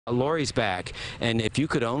Lori's back, and if you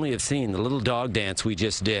could only have seen the little dog dance we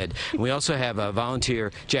just did. We also have a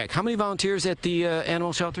volunteer. Jack, how many volunteers at the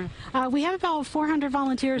animal shelter? We have about 400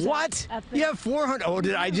 volunteers. What? You have 400? Oh,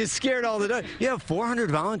 did I just scared all the dogs? You have 400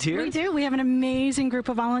 volunteers? We do. We have an amazing group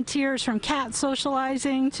of volunteers, from cat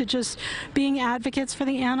socializing to just being advocates for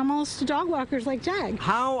the animals to dog walkers like Jag.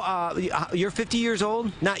 How, you're 50 years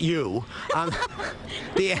old? Not you.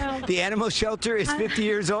 The animal shelter is 50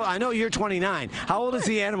 years old? I know you're 29. How old is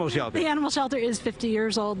the animal shelter? The animal shelter is 50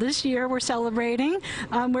 years old. This year we're celebrating.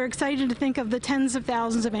 We're excited to think of the tens of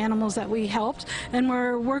thousands of animals that we helped, and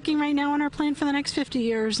we're working right now on our plan for the next 50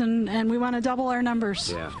 years, and we want to double our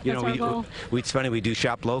numbers. Yeah, you know, it's funny, we do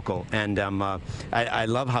shop local, and I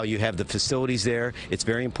love how you have the facilities there. It's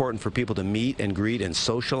very important for people to meet and greet and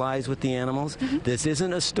socialize with the animals. This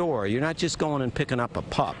isn't a store. You're not just going and picking up a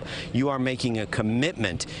pup. You are making a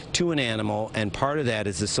commitment to an animal, and part of that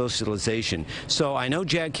is the socialization. So I know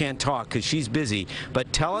Jag can't talk because she's busy,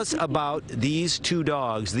 but tell us about these two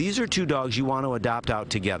dogs. These are two dogs you want to adopt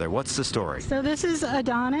out together. What's the story? So this is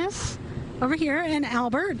Adonis over here and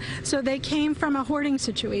Albert. So they came from a hoarding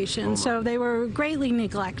situation. So they were greatly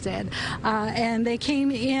neglected, and they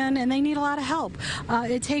came in and they need a lot of help.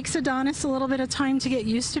 It takes Adonis a little bit of time to get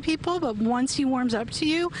used to people, but once he warms up to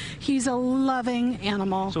you, he's a loving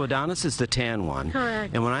animal. So Adonis is the tan one.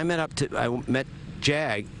 Correct. And when I met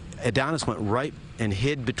Jag, Adonis went right and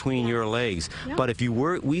hid between your legs. But if you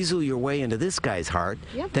weasel your way into this guy's heart,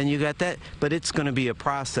 then you got that. But it's going to be a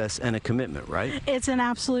process and a commitment, right? It's an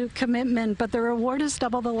absolute commitment, but the reward is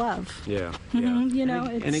double the love. Yeah. You know,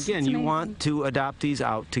 and again, you want to adopt these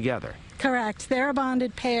out together. Correct. They're a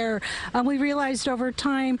bonded pair. We realized over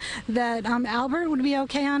time that Albert would be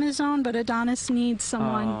okay on his own, but Adonis needs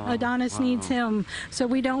someone. Adonis needs him. So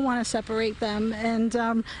we don't want to separate them. And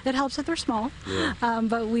it helps that they're small.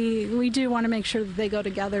 But we do want to make sure that they go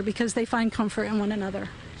together because they find comfort in one another.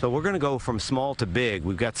 So we're going to go from small to big.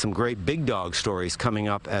 We've got some great big dog stories coming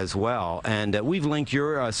up as well. And we've linked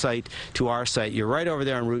your site to our site. You're right over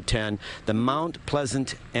there on Route 10, the Mount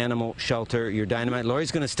Pleasant Animal Shelter. You're dynamite.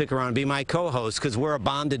 Lori's going to stick around and be my co-host because we're a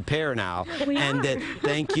bonded pair now. We and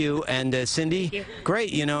thank you. And Cindy,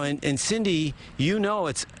 great. You know, and Cindy, you know,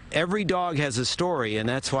 it's every dog has a story, and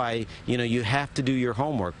that's why, you know, you have to do your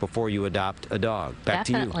homework before you adopt a dog. Back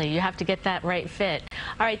to you. Definitely. You have to get that right fit.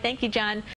 All right. Thank you, John.